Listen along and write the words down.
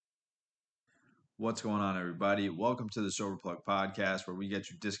What's going on, everybody? Welcome to the Sober Plug Podcast, where we get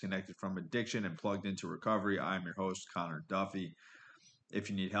you disconnected from addiction and plugged into recovery. I'm your host, Connor Duffy. If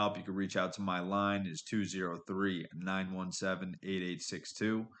you need help, you can reach out to my line. It's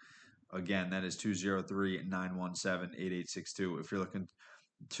 203-917-8862. Again, that is 203-917-8862. If you're looking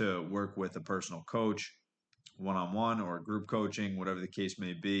to work with a personal coach, one-on-one or group coaching, whatever the case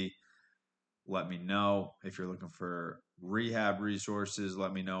may be, let me know. If you're looking for rehab resources,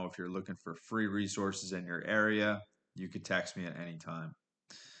 let me know. If you're looking for free resources in your area, you could text me at any time.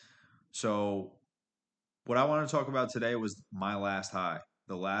 So, what I want to talk about today was my last high,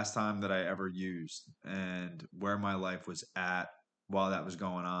 the last time that I ever used, and where my life was at while that was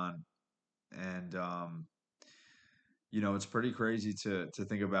going on. And it's pretty crazy to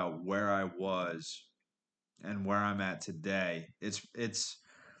think about where I was and where I'm at today. It's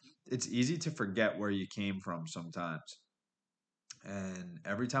easy to forget where you came from sometimes. And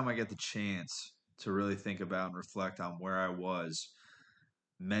every time I get the chance to really think about and reflect on where I was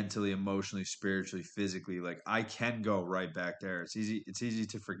mentally, emotionally, spiritually, physically, like I can go right back there. It's easy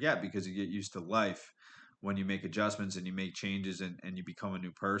to forget because you get used to life when you make adjustments and you make changes and you become a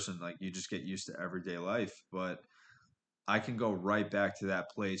new person. Like you just get used to everyday life. But I can go right back to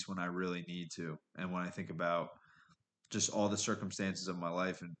that place when I really need to. And when I think about just all the circumstances of my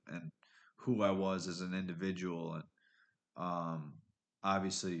life and who I was as an individual and um,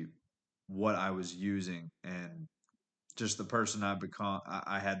 obviously what I was using and just the person I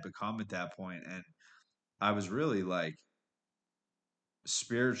had become at that point, and I was really like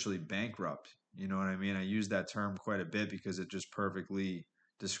spiritually bankrupt. You know what I mean? I use that term quite a bit because it just perfectly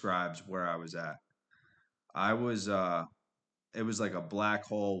describes where I was at. I was it was like a black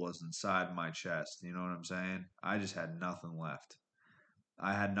hole was inside my chest. You know what I'm saying? I just had nothing left.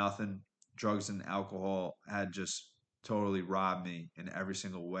 I had nothing. Drugs and alcohol had just totally robbed me in every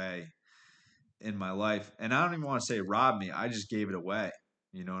single way in my life. And I don't even want to say robbed me. I just gave it away.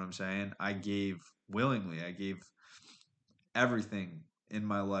 You know what I'm saying? I gave willingly. I gave everything in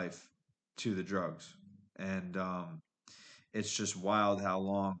my life to the drugs. And it's just wild how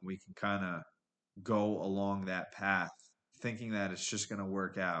long we can kind of go along that path thinking that it's just going to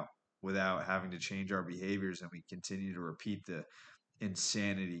work out without having to change our behaviors, and we continue to repeat the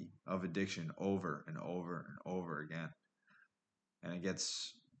insanity of addiction over and over and over again. And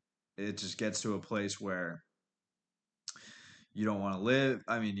it just gets to a place where you don't want to live.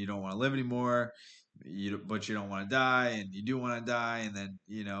 I mean, you don't want to live anymore. But you don't want to die, and you do want to die, and then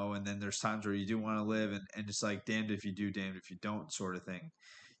and then there's times where you do want to live, and it's like damned if you do, damned if you don't, sort of thing.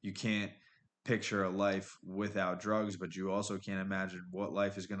 You can't picture a life without drugs, but you also can't imagine what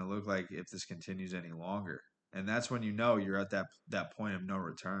life is going to look like if this continues any longer. And that's when you're at that point of no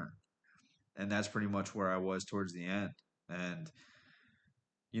return. And that's pretty much where I was towards the end. And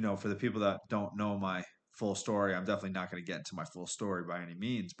for the people that don't know my full story, I'm definitely not going to get into my full story by any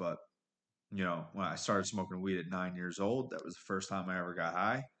means, but when I started smoking weed at 9 years old, that was the first time I ever got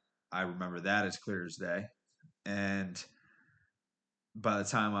high. I remember that as clear as day. And by the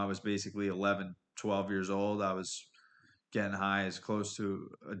time I was basically 11, 12 years old, I was getting high as close to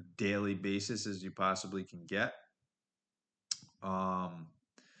a daily basis as you possibly can get. Um,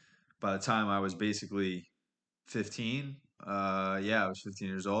 by the time I was basically 15, I was 15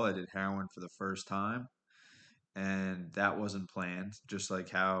 years old. I did heroin for the first time, and that wasn't planned, just like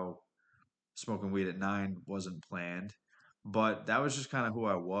how smoking weed at 9 wasn't planned. But that was just kind of who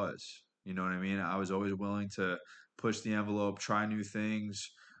I was. You know what I mean? I was always willing to push the envelope, try new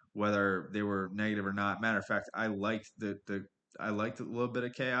things, whether they were negative or not. Matter of fact, I liked a little bit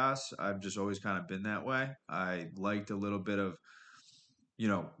of chaos. I've just always kind of been that way. I liked a little bit of,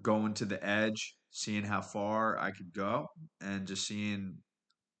 going to the edge, seeing how far I could go, and just seeing,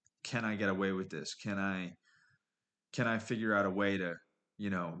 can I get away with this? Can I figure out a way to,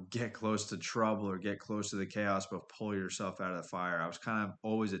 get close to trouble or get close to the chaos, but pull yourself out of the fire? I was kind of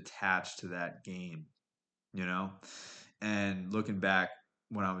always attached to that game, you know? And looking back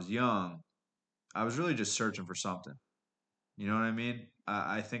when I was young, I was really just searching for something. You know what I mean?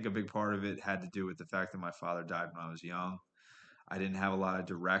 I think a big part of it had to do with the fact that my father died when I was young. I didn't have a lot of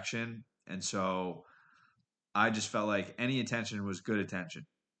direction. And so I just felt like any attention was good attention.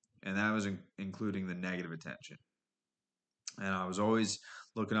 And that was including the negative attention. And I was always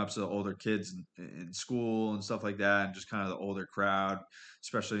looking up to the older kids in school and stuff like that, and just kind of the older crowd,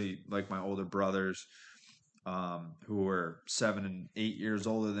 especially like my older brothers, who were 7 and 8 years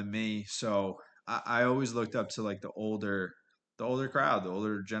older than me. So I always looked up to like the older crowd, the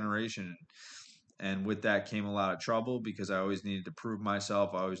older generation. And with that came a lot of trouble because I always needed to prove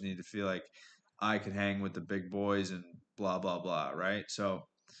myself. I always needed to feel like I could hang with the big boys and blah blah blah, right? So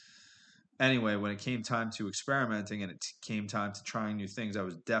anyway, when it came time to experimenting and it came time to trying new things, I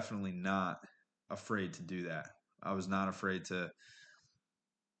was definitely not afraid to do that. I was not afraid to,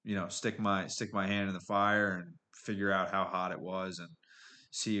 stick my hand in the fire and figure out how hot it was and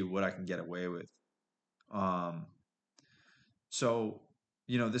see what I can get away with. Um, so,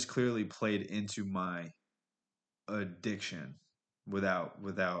 this clearly played into my addiction without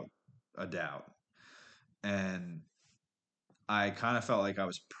a doubt. And I kind of felt like I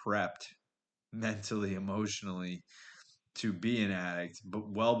was prepped mentally, emotionally to be an addict, but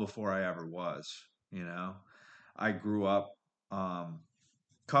well before I ever was, you know. I grew up um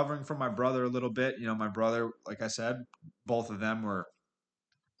covering for my brother a little bit. My brother, like I said, both of them were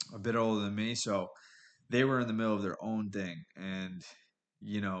a bit older than me, so they were in the middle of their own thing. And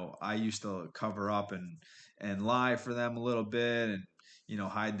I used to cover up and lie for them a little bit, and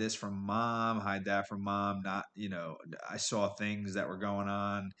hide this from mom, hide that from mom. Not, I saw things that were going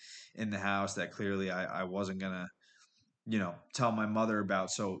on in the house that clearly I wasn't gonna tell my mother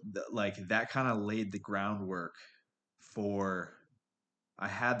about. So like that kind of laid the groundwork for, I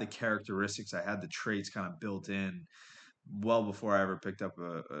had the characteristics, I had the traits kind of built in well before I ever picked up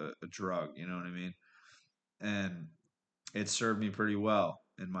a drug. You know what I mean? And it served me pretty well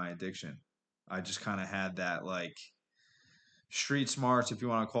in my addiction. I just kind of had that, like, street smarts, if you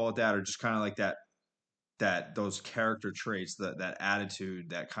want to call it that, or just kind of like that those character traits, that attitude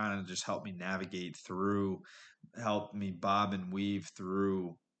that kind of just helped me navigate through, helped me bob and weave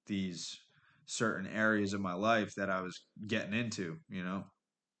through these certain areas of my life that I was getting into.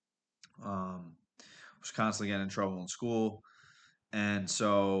 Was constantly getting in trouble in school, and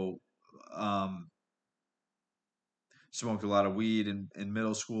so um, smoked a lot of weed in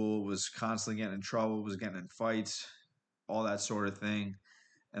middle school. Was constantly getting in trouble. Was getting in fights, all that sort of thing.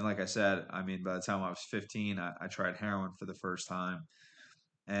 And like I said, I mean, by the time I was 15, I tried heroin for the first time.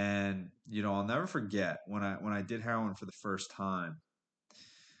 And I'll never forget when I did heroin for the first time.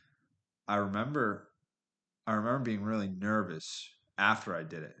 I remember I remember being really nervous after I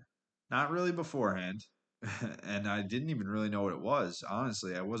did it. Not really beforehand. And I didn't even really know what it was.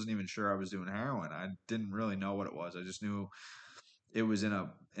 Honestly, I wasn't even sure I was doing heroin. I didn't really know what it was. I just knew it was in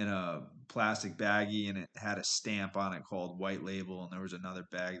a plastic baggie, and it had a stamp on it called White Label, and there was another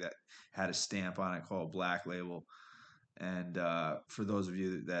bag that had a stamp on it called Black Label. And for those of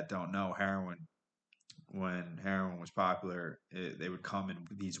you that don't know, when heroin was popular, they would come in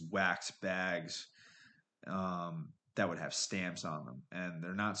these wax bags that would have stamps on them, and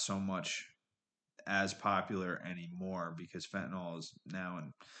they're not so much as popular anymore because fentanyl is now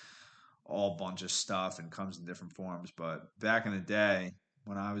in all bunch of stuff and comes in different forms. But back in the day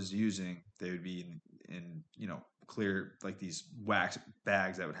when I was using, they would be in clear, like, these wax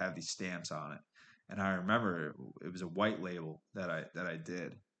bags that would have these stamps on it. And I remember it was a White Label that I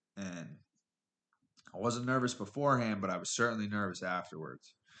did, and I wasn't nervous beforehand, but I was certainly nervous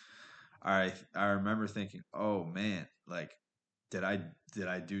afterwards. I remember thinking, oh man, like, did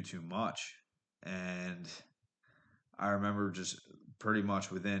I do too much? And I remember just pretty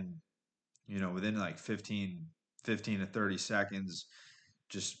much within like 15 to 30 seconds,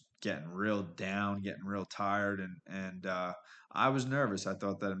 just getting real down, getting real tired, and I was nervous. I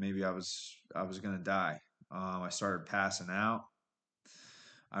thought that maybe I was gonna die. I started passing out.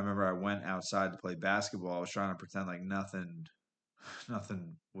 I remember I went outside to play basketball. I was trying to pretend like nothing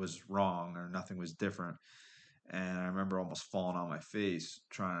was wrong or nothing was different, and I remember almost falling on my face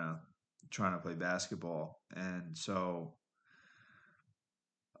trying to play basketball. And so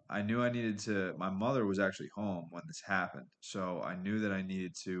I knew I needed to. My mother was actually home when this happened, so I knew that I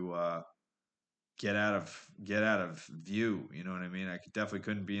needed to get out of view. You know what I mean? I definitely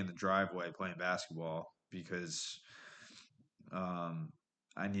couldn't be in the driveway playing basketball because um,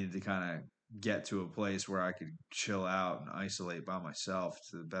 I needed to kind of get to a place where I could chill out and isolate by myself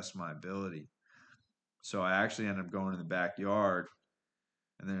to the best of my ability. So I actually ended up going in the backyard,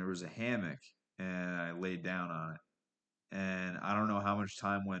 and there was a hammock, and I laid down on it. And I don't know how much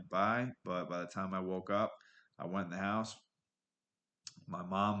time went by, but by the time I woke up, I went in the house. My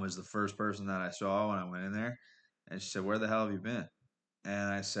mom was the first person that I saw when I went in there, and she said, "Where the hell have you been?"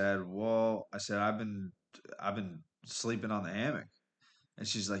 And I said, "Well," I said, "I've been sleeping on the hammock." And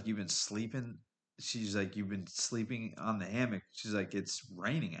she's like, "You've been sleeping?" She's like, "You've been sleeping on the hammock?" She's like, "It's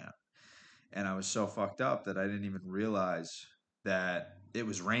raining out." And I was so fucked up that I didn't even realize that it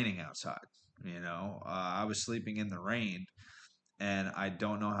was raining outside. I was sleeping in the rain, and I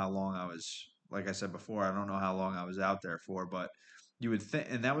don't know how long I was. Like I said before, I don't know how long I was out there for, but you would think,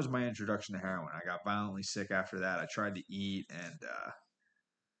 and that was my introduction to heroin. I got violently sick after that. I tried to eat and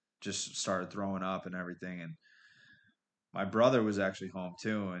just started throwing up and everything, and My brother was actually home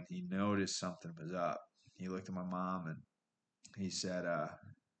too, and he noticed something was up. He looked at my mom and he said,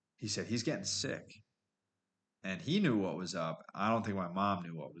 he's getting sick. And he knew what was up. I don't think my mom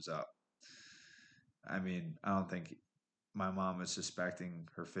knew what was up. I mean, I don't think my mom was suspecting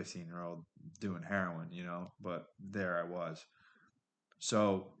her 15-year-old doing heroin, but there I was.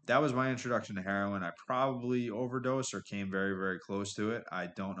 So that was my introduction to heroin. I probably overdosed or came very, very close to it. I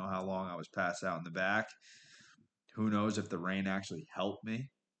don't know how long I was passed out in the back. Who knows if the rain actually helped me?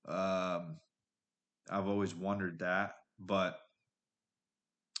 Um, I've always wondered that. But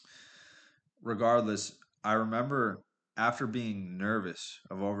regardless, I remember after being nervous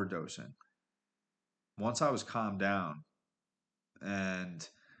of overdosing, once I was calmed down and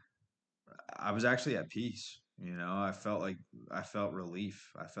I was actually at peace, I felt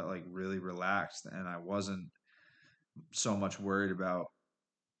relief. I felt like really relaxed and I wasn't so much worried about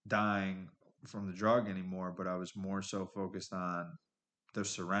dying from the drug anymore, but I was more so focused on the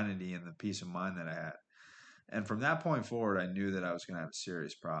serenity and the peace of mind that I had. And from that point forward, I knew that I was going to have a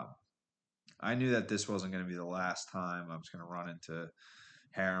serious problem. I knew that this wasn't going to be the last time I was going to run into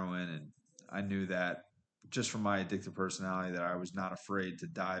heroin. And I knew that just from my addictive personality that I was not afraid to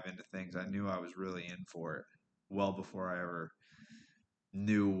dive into things. I knew I was really in for it well before I ever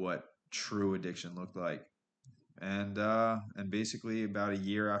knew what true addiction looked like. And basically about a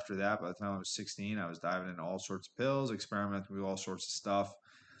year after that, by the time I was 16, I was diving into all sorts of pills, experimenting with all sorts of stuff,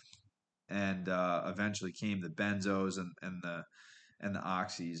 and eventually came the benzos and the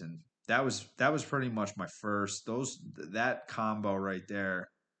oxys, and that was pretty much my first those that combo right there,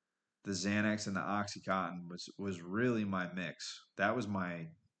 the Xanax and the OxyContin was really my mix.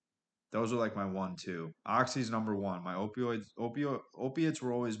 Those were like my 1-2. Oxy's number one. My opiates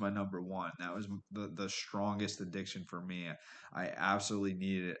were always my number one. That was the strongest addiction for me. I absolutely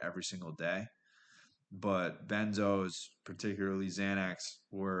needed it every single day. But benzos, particularly Xanax,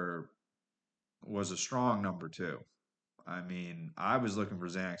 were was a strong number two. I mean, I was looking for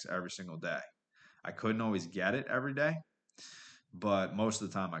Xanax every single day. I couldn't always get it every day, but most of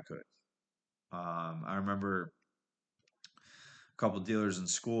the time I could. I remember a couple dealers in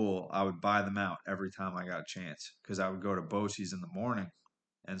school, I would buy them out every time I got a chance because I would go to Bosie's in the morning.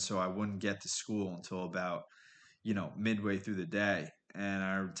 And so I wouldn't get to school until about, midway through the day. And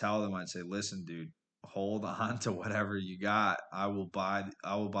I would tell them, I'd say, listen, dude, hold on to whatever you got. I will buy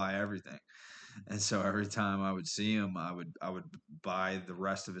everything. And so every time I would see him, I would buy the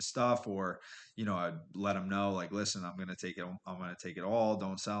rest of his stuff, or I'd let him know like, listen, I'm gonna take it all.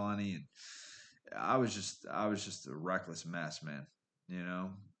 Don't sell any. And I was just a reckless mess, man. You know,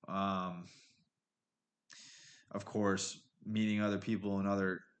 um, of course, meeting other people in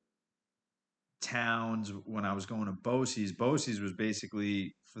other towns when I was going to Bosie's. Bosie's was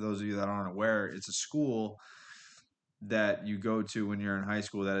basically, for those of you that aren't aware, it's a school that you go to when you're in high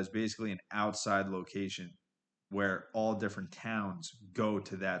school that is basically an outside location where all different towns go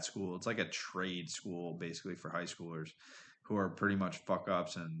to that school. It's like a trade school basically for high schoolers who are pretty much fuck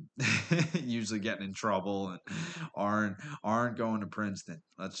ups and usually getting in trouble and aren't going to Princeton.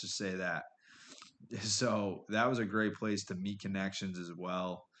 Let's just say that. So that was a great place to meet connections as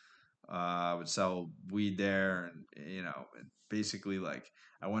well. I would sell weed there, and basically like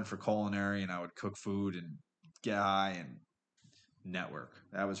I went for culinary, and I would cook food and get high and network.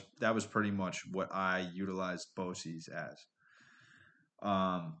 That was pretty much what I utilized BOCES as.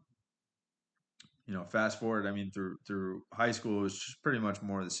 Um, Fast forward, I mean, through high school, it was just pretty much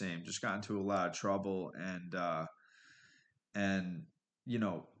more of the same. Just got into a lot of trouble, and you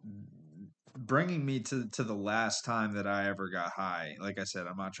know, bringing me to the last time that I ever got high. Like I said,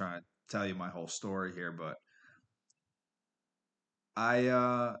 I'm not trying to tell you my whole story here, but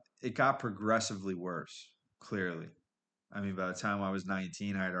it got progressively worse. Clearly, I mean, by the time I was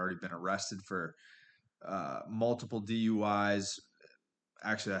 19, I had already been arrested for multiple DUIs.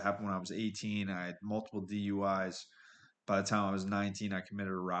 Actually, that happened when I was 18. I had multiple DUIs. By the time I was 19, I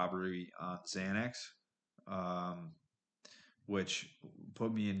committed a robbery on Xanax, um, which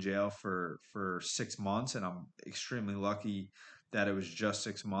put me in jail for 6 months. And I'm extremely lucky that it was just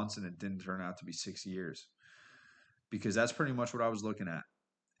 6 months and it didn't turn out to be 6 years, because that's pretty much what I was looking at.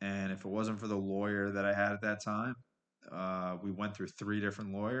 And if it wasn't for the lawyer that I had at that time, we went through three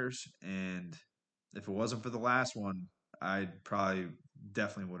different lawyers, and if it wasn't for the last one, I probably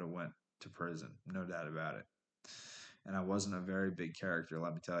definitely would have went to prison, no doubt about it. And I wasn't a very big character,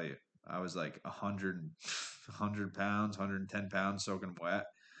 let me tell you. I was like 100 pounds, 110 pounds, soaking wet.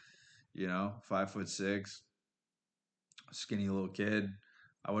 5'6", skinny little kid.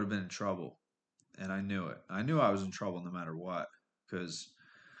 I would have been in trouble, and I knew it. I knew I was in trouble no matter what, because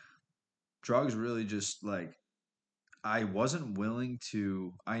drugs really just like I wasn't willing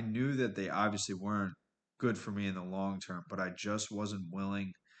to. I knew that they obviously weren't good for me in the long term, but I just wasn't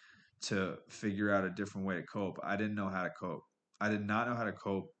willing to figure out a different way to cope. I didn't know how to cope. I did not know how to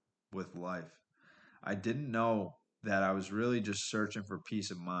cope with life. I didn't know that I was really just searching for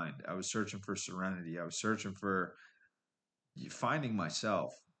peace of mind. I was searching for serenity. I was searching for finding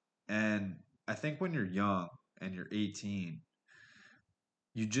myself. And I think when you're young and you're 18,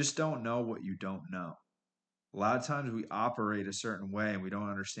 you just don't know what you don't know. A lot of times we operate a certain way and we don't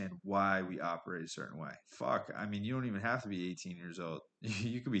understand why we operate a certain way. Fuck, I mean, you don't even have to be 18 years old.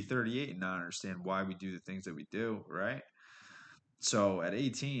 You could be 38 and not understand why we do the things that we do, right? So at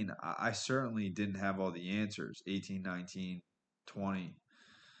 18, I certainly didn't have all the answers. 18, 19, 20.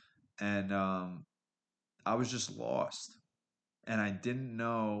 And I was just lost. And I didn't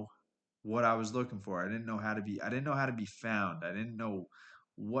know what I was looking for. I didn't know how to be found. I didn't know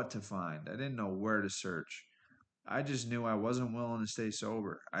what to find. I didn't know where to search. I just knew I wasn't willing to stay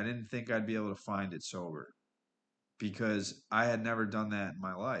sober. I didn't think I'd be able to find it sober because I had never done that in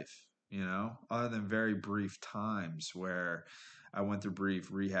my life, other than very brief times where I went through brief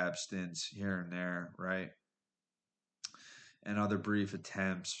rehab stints here and there, right? And other brief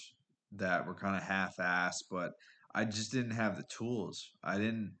attempts that were kind of half assed, but I just didn't have the tools. I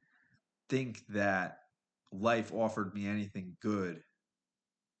didn't think that life offered me anything good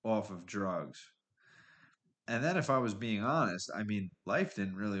off of drugs. And then if I was being honest, I mean, life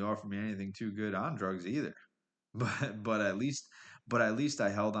didn't really offer me anything too good on drugs either. But at least I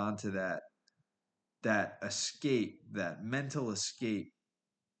held on to that escape, that mental escape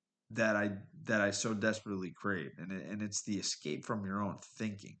that I so desperately crave. And it's the escape from your own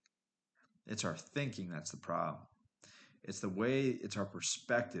thinking. It's our thinking that's the problem. It's our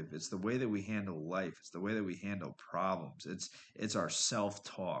perspective. It's the way that we handle life. It's the way that we handle problems. It's our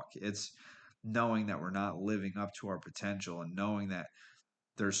self-talk. It's knowing that we're not living up to our potential and knowing that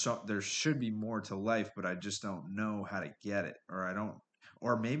there should be more to life, but I just don't know how to get it,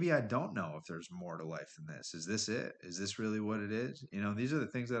 or maybe I don't know if there's more to life than this. Is this it? Is this really what it is? These are the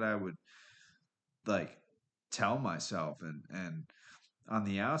things that I would like tell myself, and on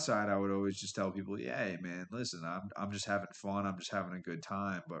the outside, I would always just tell people, "Yeah, hey, man, listen, I'm just having fun. I'm just having a good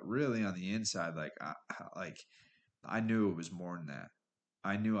time." But really, on the inside, I knew it was more than that.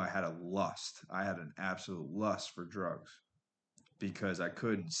 I knew I had a lust. I had an absolute lust for drugs because I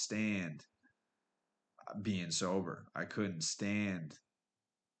couldn't stand being sober. I couldn't stand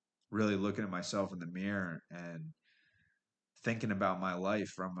really looking at myself in the mirror and thinking about my life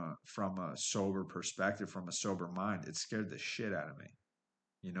from a sober perspective, from a sober mind. It scared the shit out of me.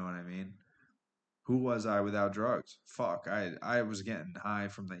 You know what I mean? Who was I without drugs? Fuck, I was getting high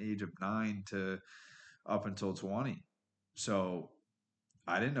from the age of 9 to up until 20. So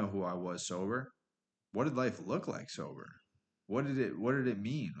I didn't know who I was sober. What did life look like sober? What did it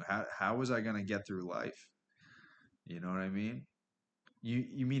mean? How was I going to get through life? You know what I mean?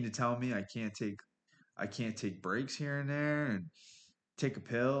 You mean to tell me I can't take breaks here and there and take a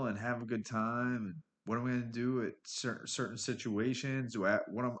pill and have a good time? And what am I going to do at certain situations?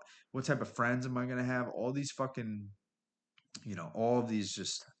 What type of friends am I going to have? All these fucking, all of these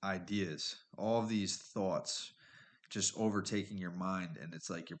just ideas, all of these thoughts just overtaking your mind. And it's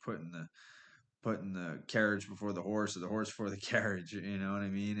like you're putting the carriage before the horse or the horse before the carriage. You know what I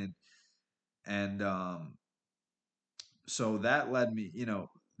mean? And so that led me,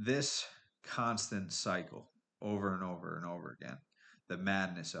 this constant cycle over and over and over again, the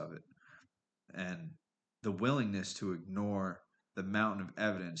madness of it, and the willingness to ignore the mountain of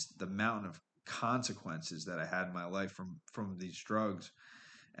evidence, the mountain of consequences that I had in my life from these drugs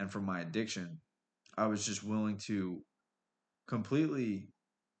and from my addiction. I was just willing to completely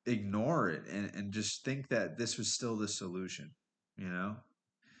ignore it and just think that this was still the solution, you know?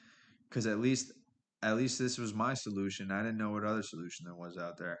 Because at least this was my solution. I didn't know what other solution there was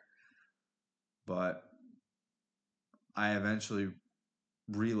out there. But I eventually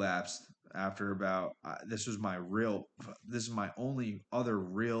relapsed after about this is my only other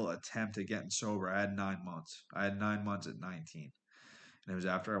real attempt at getting sober. I had 9 months. I had 9 months at 19. And it was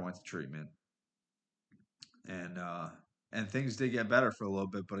after I went to treatment. And things did get better for a little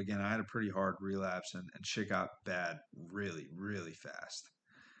bit, but again, I had a pretty hard relapse and shit got bad really, really fast.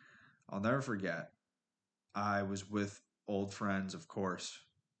 I'll never forget. I was with old friends, of course,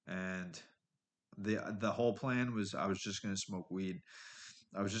 and the whole plan was I was just gonna smoke weed.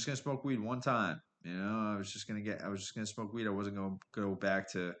 I was just gonna smoke weed one time. I was just gonna smoke weed. I wasn't gonna go back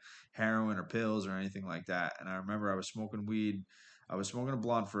to heroin or pills or anything like that. And I remember I was smoking weed. I was smoking a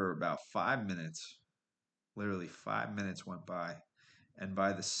blunt for about 5 minutes. Literally 5 minutes went by. And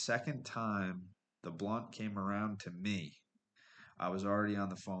by the second time The blunt came around to me. I was already on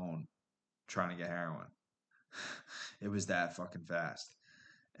the phone trying to get heroin. It was that fucking fast.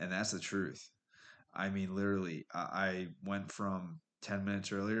 And that's the truth. I mean, literally, I went from 10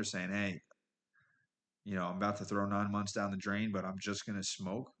 minutes earlier saying, hey, I'm about to throw 9 months down the drain, but I'm just gonna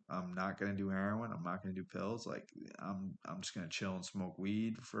smoke. I'm not gonna do heroin. I'm not gonna do pills. Like I'm just gonna chill and smoke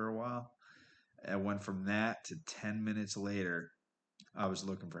weed for a while. I went from that to 10 minutes later, I was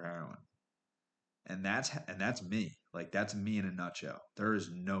looking for heroin, and that's me. Like that's me in a nutshell. There is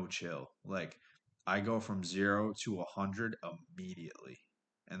no chill. Like I go from 0 to 100 immediately,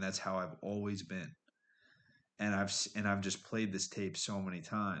 and that's how I've always been. And I've just played this tape so many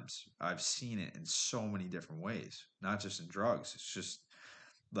times. I've seen it in so many different ways, not just in drugs. It's just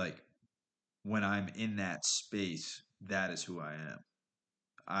like when I'm in that space, that is who I am.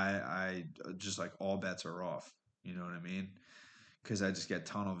 I just like all bets are off. You know what I mean? Because I just get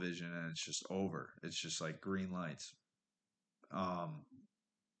tunnel vision and it's just over. It's just like green lights. Um,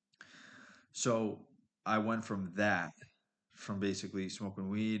 so I went from basically smoking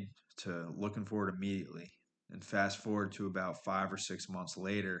weed to looking for it immediately. And fast forward to about 5 or 6 months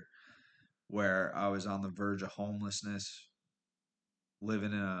later, where I was on the verge of homelessness,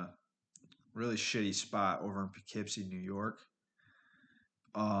 living in a really shitty spot over in Poughkeepsie, New York,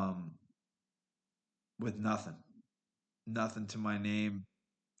 um, with nothing to my name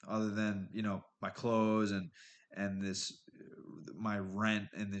other than my clothes and this my rent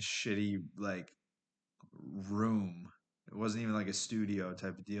in this shitty like room. It wasn't even like a studio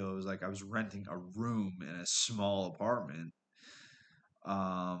type of deal. It was like I was renting a room in a small apartment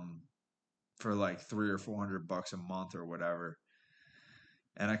um for like 300 or 400 bucks a month or whatever.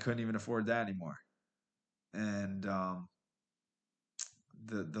 And I couldn't even afford that anymore. And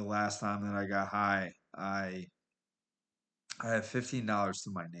the last time that I got high, I had $15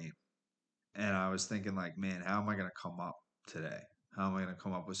 to my name. And I was thinking like, man, how am I gonna come up today? How am I gonna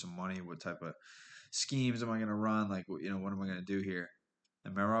come up with some money? What type of schemes am I gonna run? Like, what am I gonna do here?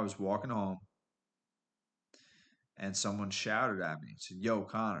 And remember, I was walking home, and someone shouted at me, said, "Yo,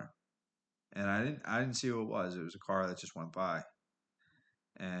 Connor!" And I didn't see who it was. It was a car that just went by.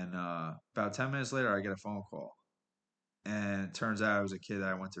 And about 10 minutes later, I get a phone call, and it turns out it was a kid that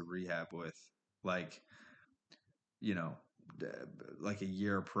I went to rehab with, like you know, like a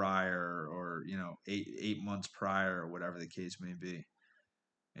year prior, or 8 months prior, or whatever the case may be.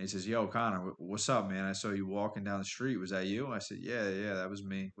 And he says, "Yo, Connor, what's up, man? I saw you walking down the street. Was that you?" I said, "Yeah, yeah, that was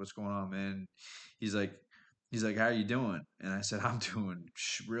me. What's going on, man?" He's like, he's like, "How you doing?" And I said, "I'm doing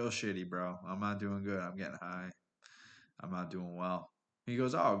real shitty, bro. I'm not doing good. I'm getting high. I'm not doing well." He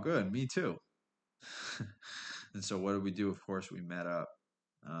goes, "Oh, good. Me too." And so what did we do? Of course, we met up,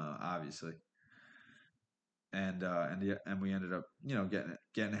 obviously, and we ended up,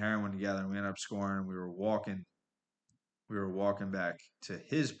 getting heroin together, and we ended up scoring. We were walking back to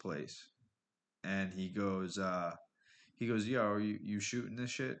his place, and he goes, "Yo, are you shooting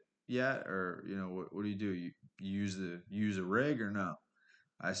this shit yet, or what do you do? You use a rig or no?"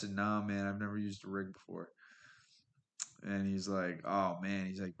 I said, "Nah, man, I've never used a rig before." And he's like, "Oh man,"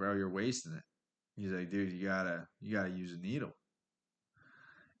 he's like, "Bro, you're wasting it." He's like, "Dude, you gotta use a needle."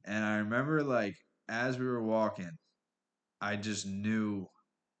 And I remember like as we were walking, I just knew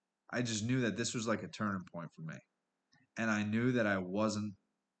I just knew that this was like a turning point for me. And I knew that I wasn't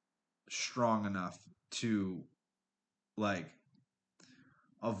strong enough to like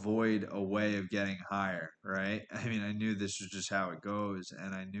avoid a way of getting higher, right? I mean, I knew this was just how it goes,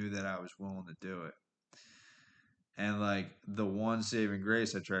 and I knew that I was willing to do it. And like the one saving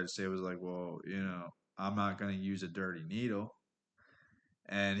grace I tried to say was like, well, I'm not going to use a dirty needle.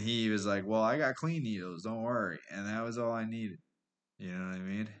 And he was like, well, I got clean needles, don't worry. And that was all I needed. You know what I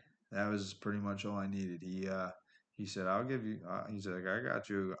mean? That was pretty much all I needed. He said, "I'll give you." He said, like, "I got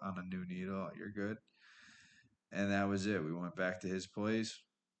you on a new needle. You're good." And that was it. We went back to his place.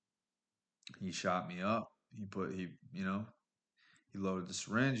 He shot me up. He loaded the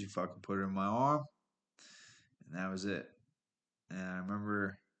syringe. He fucking put it in my arm, and that was it. And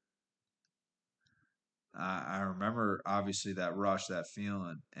I remember obviously that rush, that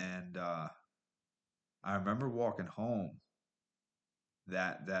feeling, and I remember walking home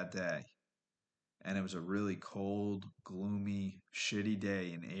that day, and it was a really cold, gloomy, shitty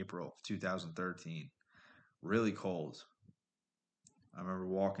day in April of 2013. Really cold. I remember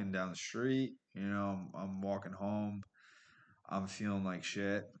walking down the street. I'm walking home. I'm feeling like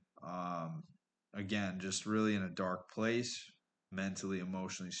shit. Um, Again, just really in a dark place, mentally,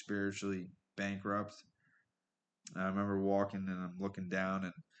 emotionally, spiritually bankrupt. I remember walking and I'm looking down,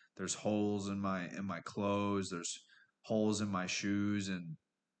 and there's holes in my clothes. There's holes in my shoes, and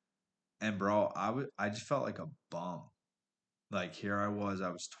And bro, I just felt like a bum. Like here I was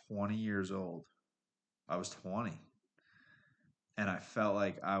 20 years old. I was 20 and I felt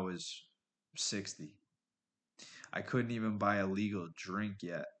like I was 60. I couldn't even buy a legal drink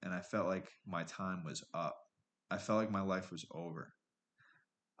yet, and I felt like my time was up. I felt like my life was over.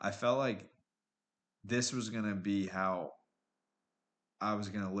 I felt like this was going to be how I was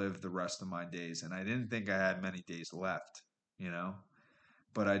going to live the rest of my days, and I didn't think I had many days left, you know?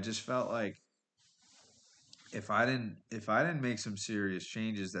 But I just felt like if I didn't make some serious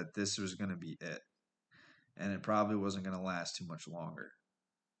changes that this was going to be it, and it probably wasn't going to last too much longer.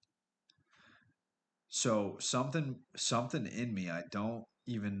 So something in me, I don't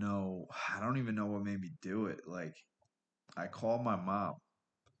even know what made me do it. Like I called my mom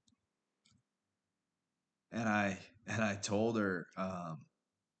and I told her I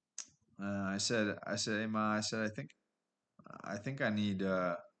said hey ma, I think I think I need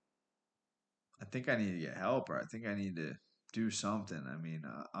to get help, or I think I need to do something. I mean,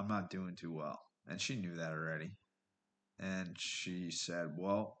 I'm not doing too well. And she knew that already. And she said,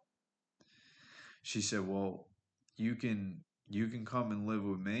 "Well, you can come and live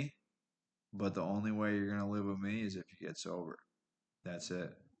with me, but the only way you're going to live with me is if you get sober. That's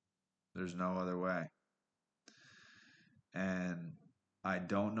it. There's no other way." And I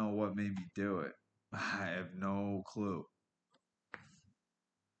don't know what made me do it. I have no clue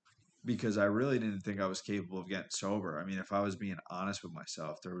because I really didn't think I was capable of getting sober. I mean, if I was being honest with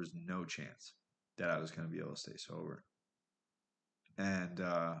myself, there was no chance that I was going to be able to stay sober. And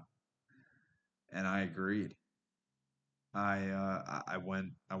I agreed. I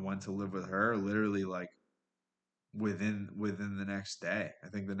went to live with her literally like within the next day. I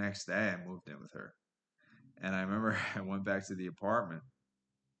think the next day I moved in with her. And I remember I went back to the apartment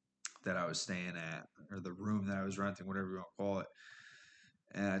that I was staying at, or the room that I was renting, whatever you want to call it.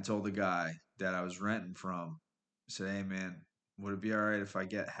 And I told the guy that I was renting from, I said, "Hey man, would it be all right if I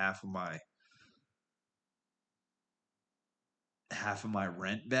get half of my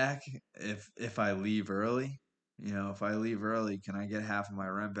rent back if I leave early? If I leave early, can I get half of my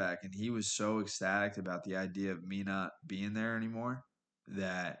rent back?" And he was so ecstatic about the idea of me not being there anymore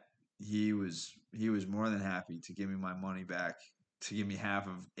that he was more than happy to give me my money back, to give me half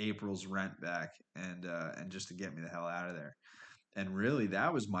of April's rent back, and just to get me the hell out of there. And really,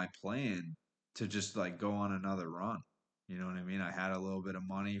 that was my plan, to just like go on another run. You know what I mean? I had a little bit of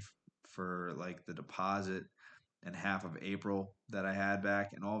money for like the deposit and half of April that I had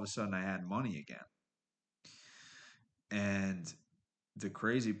back, and all of a sudden I had money again. And the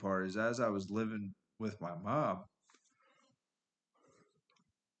crazy part is, as I was living with my mom,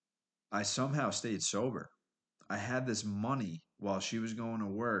 I somehow stayed sober. I had this money while she was going to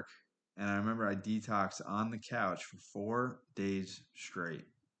work, and I remember I detoxed on the couch for 4 days straight.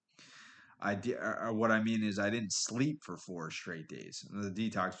 What I mean is, I didn't sleep for 4 straight days. The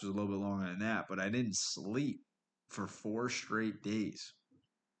detox was a little bit longer than that, but I didn't sleep for 4 straight days.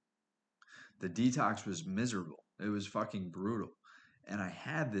 The detox was miserable. It was fucking brutal. And I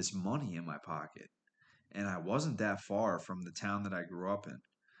had this money in my pocket, and I wasn't that far from the town that I grew up in.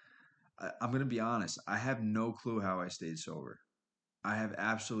 I'm going to be honest, I have no clue how I stayed sober. I have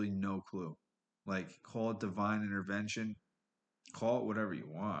absolutely no clue. Like, call it divine intervention, call it whatever you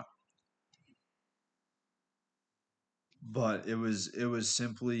want. But it was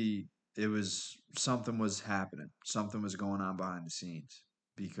simply, it was something was happening. Something was going on behind the scenes,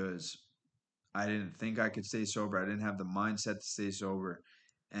 because I didn't think I could stay sober. I didn't have the mindset to stay sober,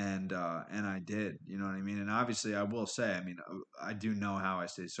 and I did. You know what I mean? And obviously, I will say, I mean, I do know how I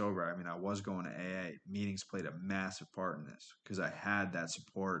stay sober. I mean, I was going to AA. Meetings played a massive part in this, because I had that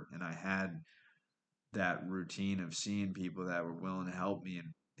support and I had that routine of seeing people that were willing to help me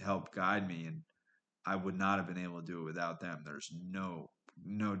and help guide me, and I would not have been able to do it without them. There's no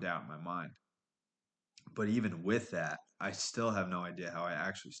doubt in my mind. But even with that, I still have no idea how I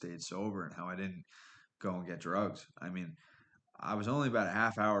actually stayed sober and how I didn't go and get drugs. I mean, I was only about a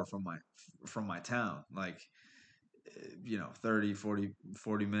half hour from my town, like 30,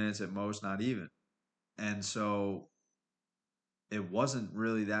 40 minutes at most, not even. And so it wasn't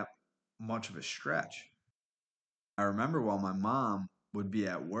really that much of a stretch. I remember while my mom would be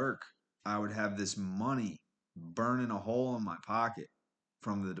at work, I would have this money burning a hole in my pocket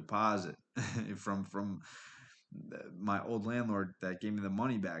from the deposit from my old landlord that gave me the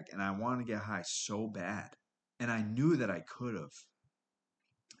money back, and I wanted to get high so bad, and I knew that I could have.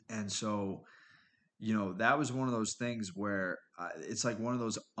 And so, that was one of those things where it's like one of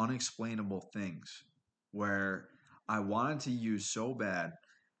those unexplainable things where I wanted to use so bad.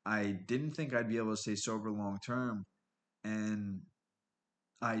 I didn't think I'd be able to stay sober long term, and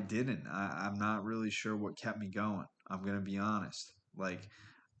I didn't. I'm not really sure what kept me going. I'm gonna be honest. Like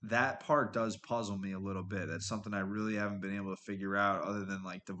that part does puzzle me a little bit. That's something I really haven't been able to figure out other than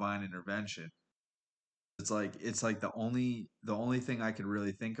like divine intervention. It's like the only thing I could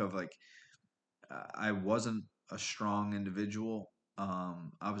really think of, like I wasn't a strong individual.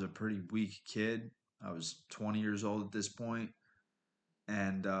 I was a pretty weak kid. I was 20 years old at this point,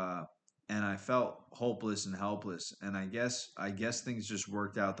 and uh, and I felt hopeless and helpless. And I guess things just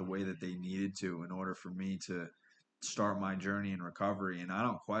worked out the way that they needed to in order for me to start my journey in recovery. And I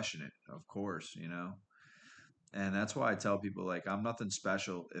don't question it, of course, you know. And that's why I tell people like I'm nothing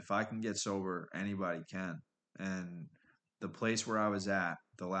special. If I can get sober, anybody can. And the place where I was at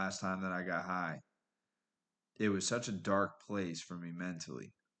the last time that I got high, it was such a dark place for me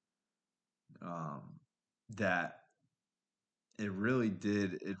mentally, um, that it really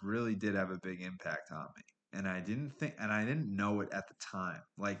did have a big impact on me. And I didn't know it at the time.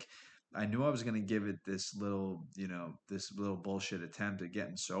 Like I knew I was going to give it this little bullshit attempt at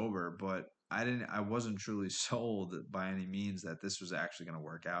getting sober, but I wasn't truly sold by any means that this was actually going to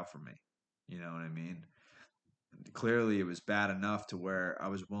work out for me. You know what I mean? Clearly it was bad enough to where I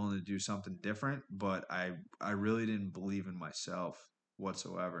was willing to do something different, but I really didn't believe in myself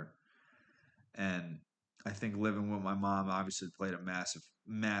whatsoever. And I think living with my mom obviously played a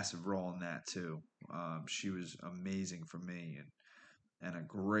massive role in that too. She was amazing for me and a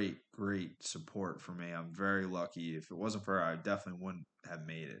great support for me. I'm very lucky. If it wasn't for her, I definitely wouldn't have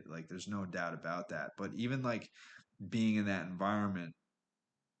made it. Like there's no doubt about that. But even like being in that environment,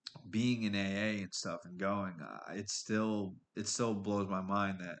 being in AA and stuff and going, it still blows my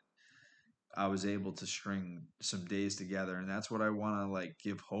mind that I was able to string some days together. And that's what I want to like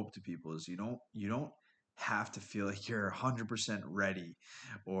give hope to people is you don't have to feel like you're 100% ready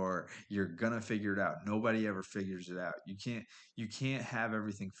or you're going to figure it out. Nobody ever figures it out. You can't have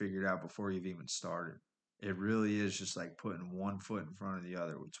everything figured out before you've even started. It really is just like putting one foot in front of the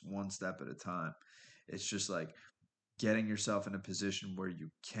other. It's one step at a time. It's just like getting yourself in a position where you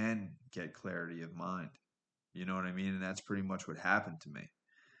can get clarity of mind. You know what I mean? And that's pretty much what happened to me.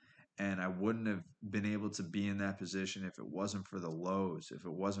 And I wouldn't have been able to be in that position if it wasn't for the lows, if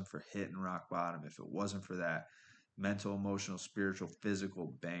it wasn't for hitting rock bottom, if it wasn't for that mental, emotional, spiritual,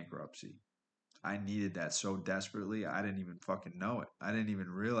 physical bankruptcy. I needed that so desperately, I didn't even fucking know it. I didn't even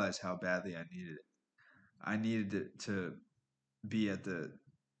realize how badly I needed it. I needed it to be at the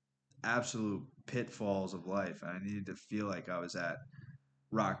absolute pitfalls of life. I needed to feel like I was at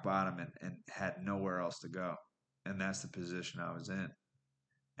rock bottom and had nowhere else to go. And that's the position I was in.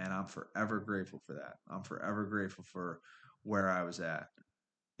 And I'm forever grateful for that. I'm forever grateful for where I was at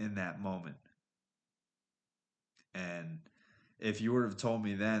in that moment. And if you would have told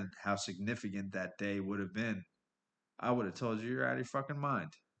me then how significant that day would have been, I would have told you you're out of your fucking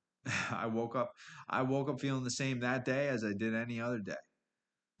mind. I woke up I woke up feeling the same that day as I did any other day.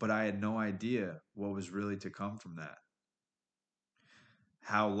 But I had no idea what was really to come from that.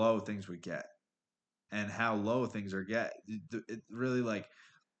 How low things would get and how low things are get. It really like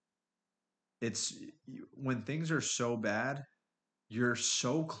it's when things are so bad, you're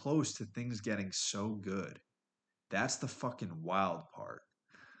so close to things getting so good. That's the fucking wild part.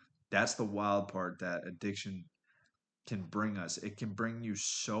 That's the wild part that addiction can bring us. It can bring you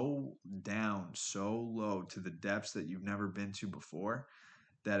so down, so low to the depths that you've never been to before,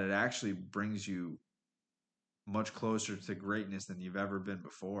 that it actually brings you much closer to greatness than you've ever been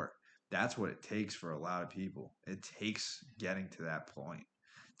before. That's what it takes for a lot of people. It takes getting to that point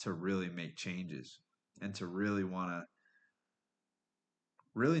to really make changes and to really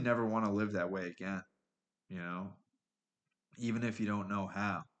never want to live that way again, you know, even if you don't know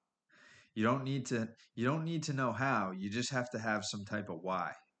how. You don't need to know how. You just have to have some type of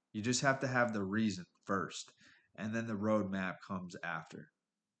why. You just have to have the reason first, and then the roadmap comes after,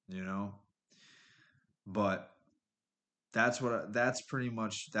 you know? But that's pretty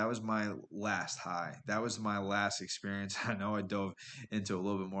much that was my last high. That was my last experience. I know I dove into a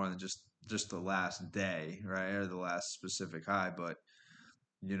little bit more than just the last day, right? Or the last specific high, but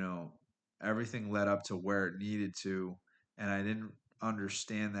you know, everything led up to where it needed to, and I didn't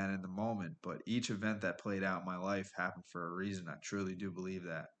understand that in the moment, but each event that played out in my life happened for a reason. I truly do believe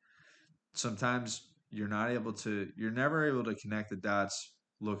that. Sometimes you're never able to connect the dots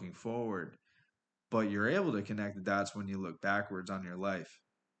looking forward, but you're able to connect the dots when you look backwards on your life.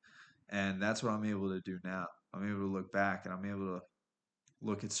 And that's what I'm able to do now. I'm able to look back and I'm able to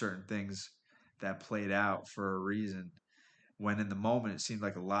look at certain things that played out for a reason when in the moment it seemed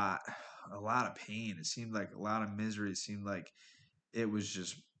like a lot of pain. It seemed like a lot of misery. It seemed like it was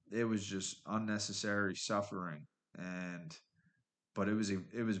just it was just unnecessary suffering. And but it was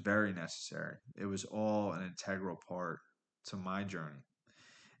very necessary. It was all an integral part to my journey.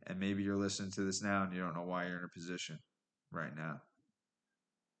 And maybe you're listening to this now and you don't know why you're in a position right now.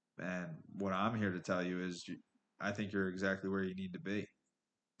 And what I'm here to tell you is I think you're exactly where you need to be.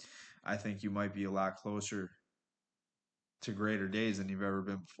 I think you might be a lot closer to greater days than you've ever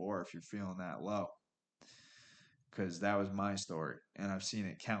been before if you're feeling that low. Because that was my story. And I've seen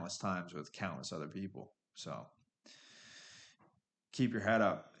it countless times with countless other people. So keep your head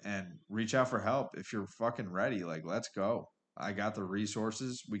up and reach out for help if you're fucking ready. Like, let's go. I got the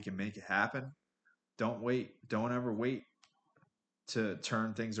resources. We can make it happen. Don't wait. Don't ever wait to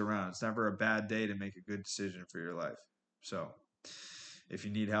turn things around. It's never a bad day to make a good decision for your life. So if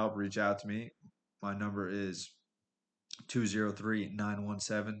you need help, reach out to me. My number is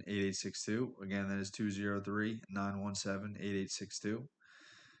 203-917-8862. Again, that is 203-917-8862.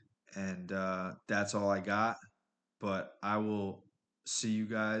 And that's all I got. But I will see you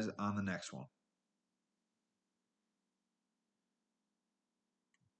guys on the next one.